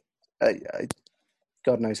around,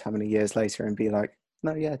 God knows how many years later, and be like,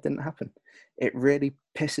 "No, yeah, it didn't happen." It really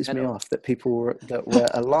pisses me off that people that were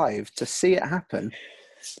alive to see it happen,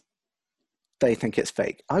 they think it's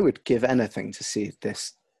fake. I would give anything to see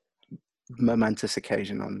this momentous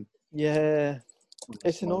occasion on. Yeah,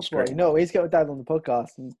 it's an odd one. No, he's got Dad on the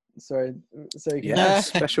podcast, and so he can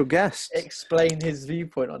special guest explain his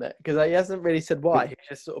viewpoint on it, because he hasn't really said why. He's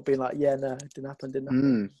just sort of been like, "Yeah, no, it didn't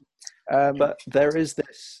happen." But there is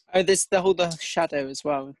this. Oh, there's the shadow as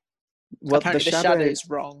well. Well, apparently the shadow is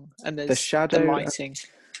wrong, and there's the lighting.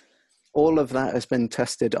 All of that has been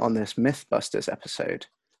tested on this MythBusters episode,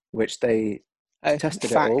 which they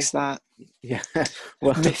tested it all. That. Yeah,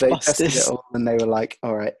 well, they tested it all, and they were like,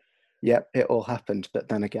 "All right, yep, it all happened." But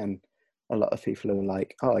then again, a lot of people are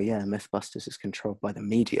like, "Oh yeah, MythBusters is controlled by the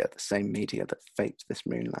media, the same media that faked this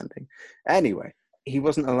moon landing." Anyway, he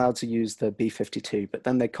wasn't allowed to use the B-52, but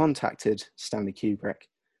then they contacted Stanley Kubrick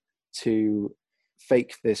to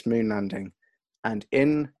fake this moon landing, and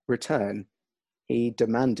in return he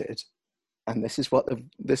demanded, and this is what the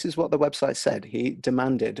website said, he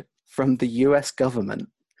demanded from the US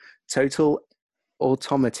government total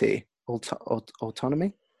autonomy.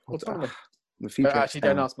 Actually,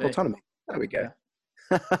 don't ask me. Autonomy. There we go.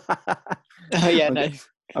 I'm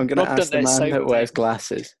going to ask the man that wears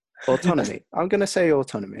glasses. Autonomy. I'm going to say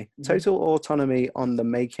autonomy. Total autonomy on the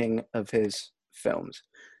making of his films.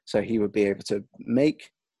 So he would be able to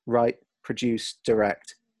make, write, produce,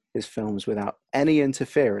 direct his films without any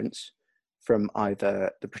interference from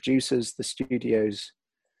either the producers, the studios,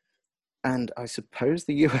 and I suppose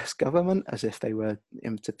the US government, as if they were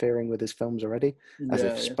interfering with his films already, as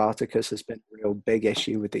if Spartacus has been a real big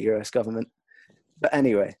issue with the US government. But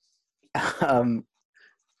anyway,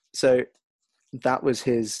 so that was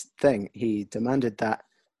his thing. He demanded that.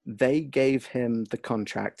 They gave him the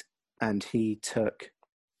contract, and he took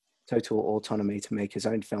total autonomy to make his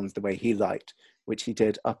own films the way he liked, which he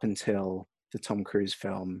did up until the Tom Cruise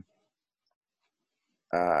film,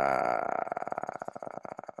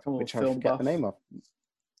 which I forget the name of.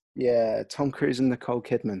 Yeah, Tom Cruise and Nicole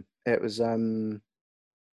Kidman. It was I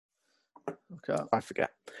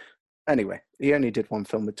forget. Anyway, he only did one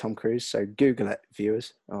film with Tom Cruise, so Google it,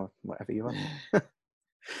 viewers, or whatever you want.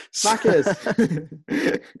 Smackers.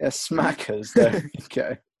 Yeah, smackers. There you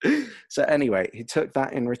go. So anyway, he took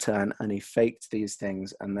that in return and he faked these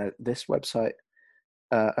things. And this website,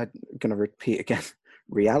 I'm going to repeat again,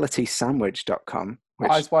 realitysandwich.com.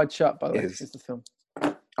 Eyes Wide Shut, by the way, is the film.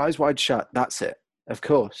 Eyes Wide Shut, that's it. Of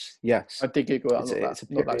course, yes. I did Google it. It's a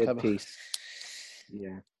period piece.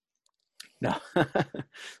 Yeah. No,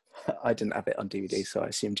 I didn't have it on DVD, so I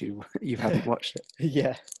assumed you haven't watched it.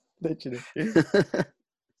 Yeah, literally.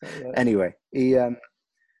 Anyway, a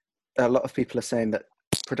lot of people are saying that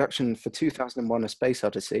production for 2001: A Space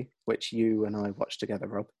Odyssey, which you and I watched together,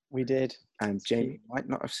 Rob. We did. And Jamie might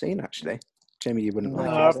not have seen, actually. Jamie, you wouldn't like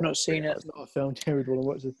it. No, I've not seen it. It's not a film Jamie would want to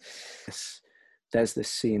watch it. There's this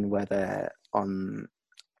scene where they're on,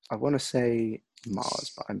 I want to say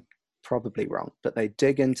Mars, but I'm probably wrong. But they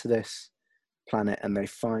dig into this planet and they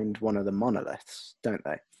find one of the monoliths, don't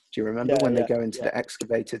they? Do you remember when they go into the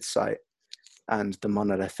excavated site and the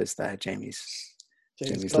monolith is there? Jamie's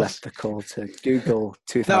left the call to Google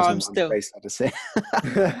 2001: Space Odyssey.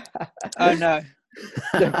 Oh no.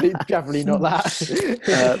 Definitely not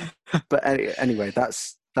that. But anyway,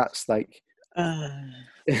 that's like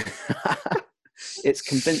it's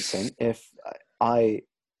convincing. If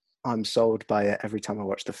I'm sold by it every time I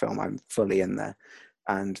watch the film, I'm fully in there.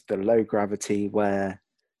 And the low gravity where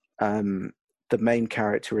the main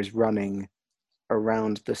character is running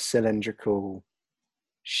around the cylindrical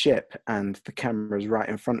ship and the camera's right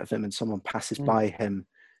in front of him and someone passes by him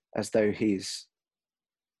as though he's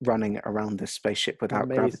running around this spaceship without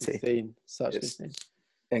gravity. Scene. Such a scene.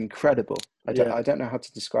 Incredible. I don't know how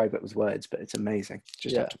to describe it with words, but it's amazing.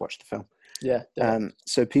 Just have to watch the film. Yeah.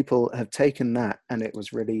 So people have taken that, and it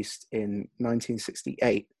was released in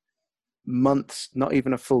 1968, months, not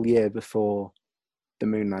even a full year before the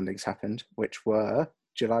moon landings happened, which were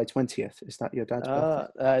July 20th. Is that your dad's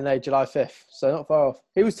birthday? No, July 5th. So not far off.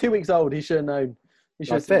 He was 2 weeks old. He should have known.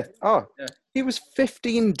 July 5th. Oh, He was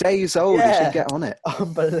 15 days old. He should get on it.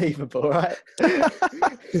 Unbelievable, right?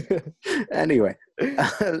 Anyway,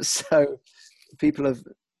 so people have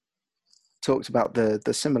talked about the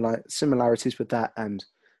similarities with that, and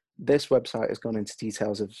this website has gone into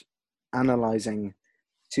details of analyzing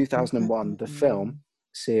 2001, the film,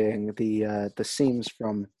 seeing the seams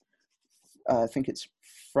from I think it's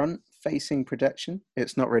front-facing projection.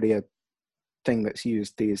 It's not really a thing that's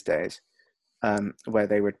used these days, where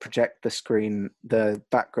they would project the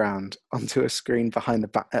background onto a screen behind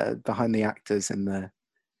the actors in the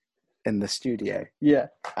studio. Yeah,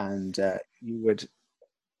 and it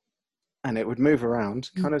would move around,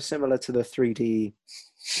 kind of similar to the 3D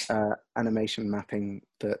animation mapping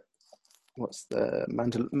that the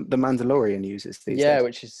Mandalorian uses these days.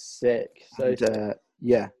 which is sick. So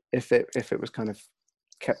if it was kind of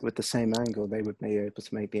kept with the same angle, they would be able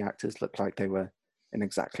to make the actors look like they were in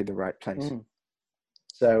exactly the right place.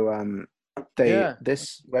 So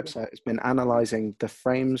this website has been analyzing the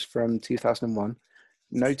frames from 2001,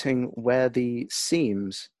 noting where the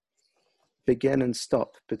seams begin and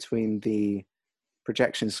stop between the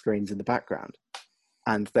projection screens in the background,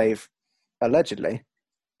 and they've allegedly,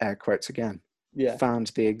 air quotes again,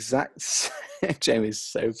 found the exact. Jamie's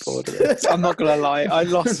so bored of this. I'm not gonna lie, I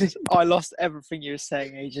lost everything you were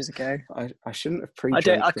saying ages ago. I shouldn't have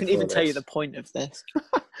pre-drunk. I couldn't even tell you the point of this.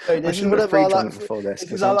 I shouldn't have pre-drunk before this.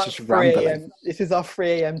 This is our 3 a.m. This is our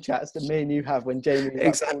 3 a.m. chats that me and you have when Jamie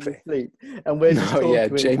is falling asleep, and we're just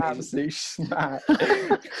talking Jamie, absolute smack.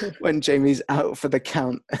 When Jamie's out for the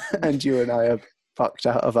count, and you and I are fucked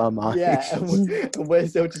out of our minds. Yeah, and we're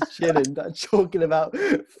still just chilling, talking about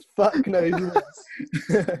fuck knows what.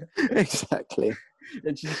 Exactly.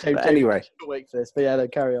 Anyway, wait for this, but no,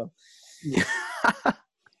 carry on.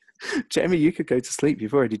 Jamie, you could go to sleep.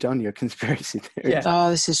 You've already done your conspiracy theory. Yeah. Oh,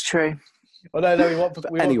 this is true. Well, no, we want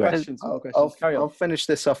questions. I'll finish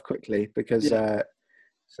this off quickly because so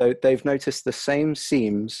they've noticed the same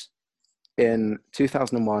seams in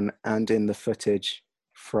 2001 and in the footage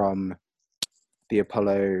from the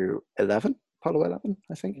Apollo 11,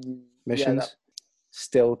 I think, missions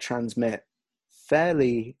still transmit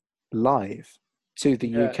fairly live to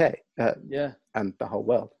the UK and the whole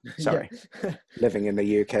world. Sorry, living in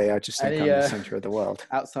the UK, I just think I'm the centre of the world.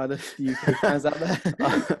 Outside of the UK fans out there,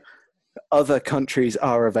 other countries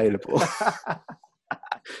are available.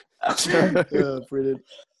 Brilliant.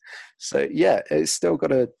 So it's still got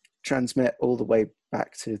to transmit all the way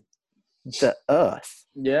back to the Earth,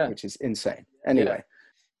 which is insane. Anyway,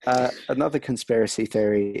 another conspiracy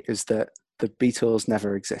theory is that the Beatles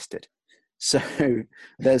never existed. So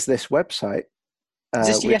there's this website. Is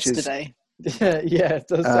this yesterday? It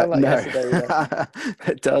does sound like yesterday. Yeah.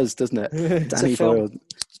 It does, doesn't it?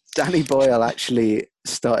 Danny Boyle actually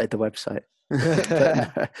started the website.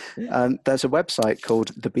 There's a website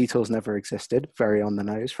called The Beatles Never Existed, very on the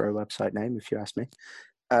nose for a website name, if you ask me.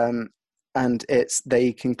 And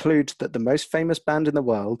they conclude that the most famous band in the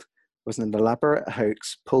world was an elaborate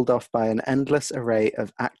hoax pulled off by an endless array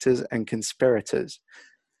of actors and conspirators.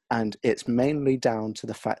 And it's mainly down to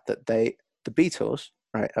the fact that the Beatles,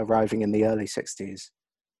 right, arriving in the early 60s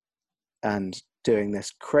and doing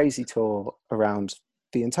this crazy tour around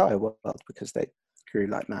the entire world because they grew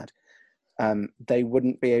like mad, they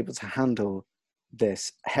wouldn't be able to handle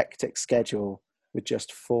this hectic schedule with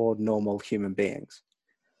just 4 normal human beings.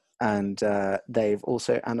 And they've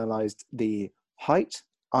also analysed the height,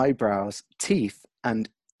 eyebrows, teeth, and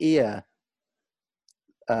ear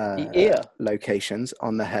locations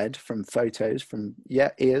on the head from photos from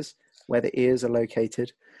ears, where the ears are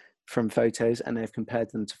located from photos, and they've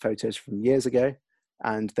compared them to photos from years ago,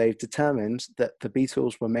 and they've determined that the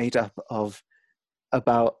Beatles were made up of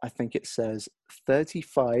about, I think it says,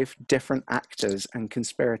 35 different actors and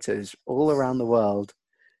conspirators all around the world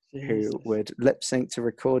who would lip sync to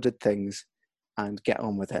recorded things and get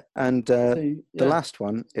on with it. And the last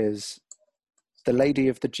one is The Lady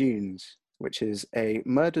of the Dunes, which is a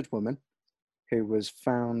murdered woman who was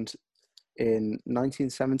found in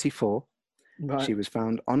 1974. Right. She was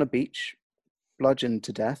found on a beach, bludgeoned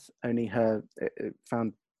to death. Only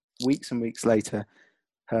found weeks and weeks later,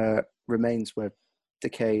 her remains were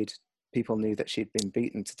decayed. People knew that she'd been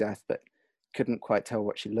beaten to death, but couldn't quite tell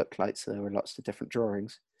what she looked like, so there were lots of different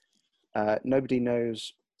drawings. Nobody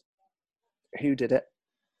knows who did it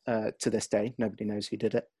to this day. Nobody knows who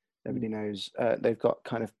did it. Nobody knows. They've got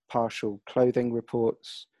kind of partial clothing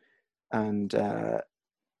reports and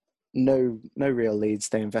no real leads.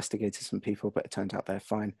 They investigated some people, but it turned out they're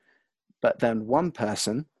fine. But then one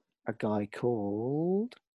person, a guy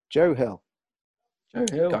called Joe Hill,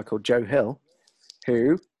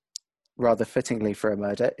 who, rather fittingly for a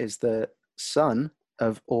murder, is the son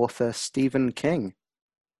of author Stephen King.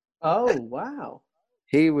 Oh, wow.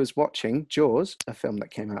 He was watching Jaws, a film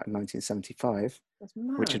that came out in 1975,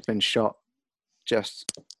 which had been shot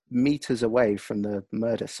just meters away from the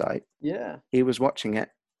murder site. Yeah. He was watching it,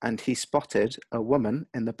 and he spotted a woman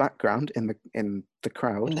in the background in the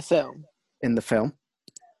crowd In the film.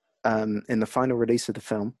 In the final release of the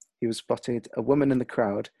film, he was spotted a woman in the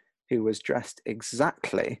crowd who was dressed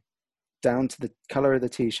exactly down to the color of the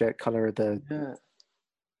t-shirt, color of the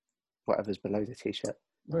whatever's below the t-shirt.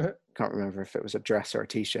 Can't remember if it was a dress or a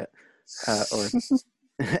t-shirt or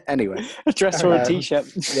anyway, a dress or a t-shirt.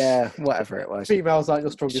 Yeah, whatever it was. Females like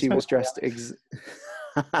your strongest. She was dressed.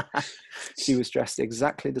 She was dressed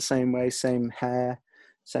exactly the same way, same hair,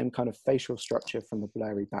 same kind of facial structure from the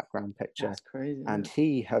blurry background picture. That's crazy. And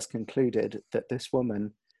he has concluded that this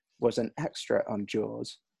woman was an extra on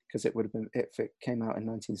Jaws, because it would have been, if it came out in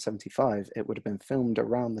 1975, it would have been filmed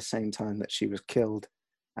around the same time that she was killed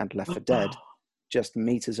and left for dead, just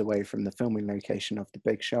meters away from the filming location of the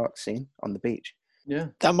big shark scene on the beach. Yeah,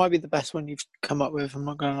 that might be the best one you've come up with. I'm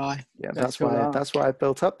not gonna lie. Yeah, that's why I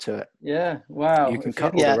built up to it. Yeah, wow. You can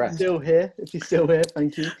cut all the rest. Still here? If you're still here,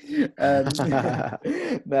 thank you. No,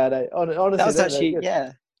 honestly, that was actually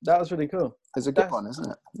that was really cool. It's a good one,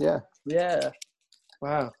 isn't it? Yeah. Yeah.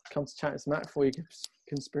 Wow. Come to Chat and Smack for you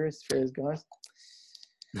conspiracy theories, guys.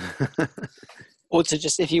 Or to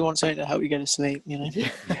just, if you want something to help you go to sleep, you know.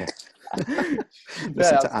 Yeah.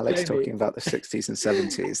 Listen to Alex talking about the 60s and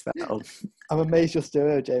 70s. I'm amazed you're still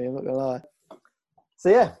here, Jamie. I'm not gonna lie. So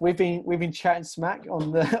yeah, we've been chatting smack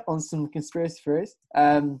on some conspiracy theories.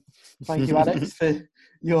 Thank you, Alex, for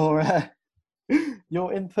your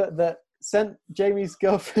input that sent Jamie's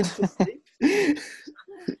girlfriend to sleep.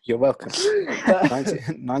 You're welcome.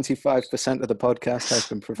 95% of the podcast has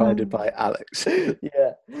been provided by Alex.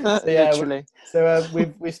 Yeah. So, literally. So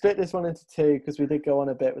we split this one into two because we did go on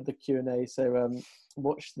a bit with the Q&A. So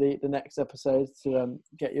watch the next episode to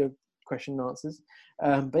get your question and answers.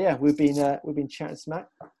 But yeah, we've been chatting smack,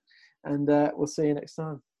 and we'll see you next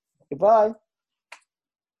time. Goodbye.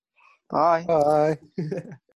 Bye. Bye.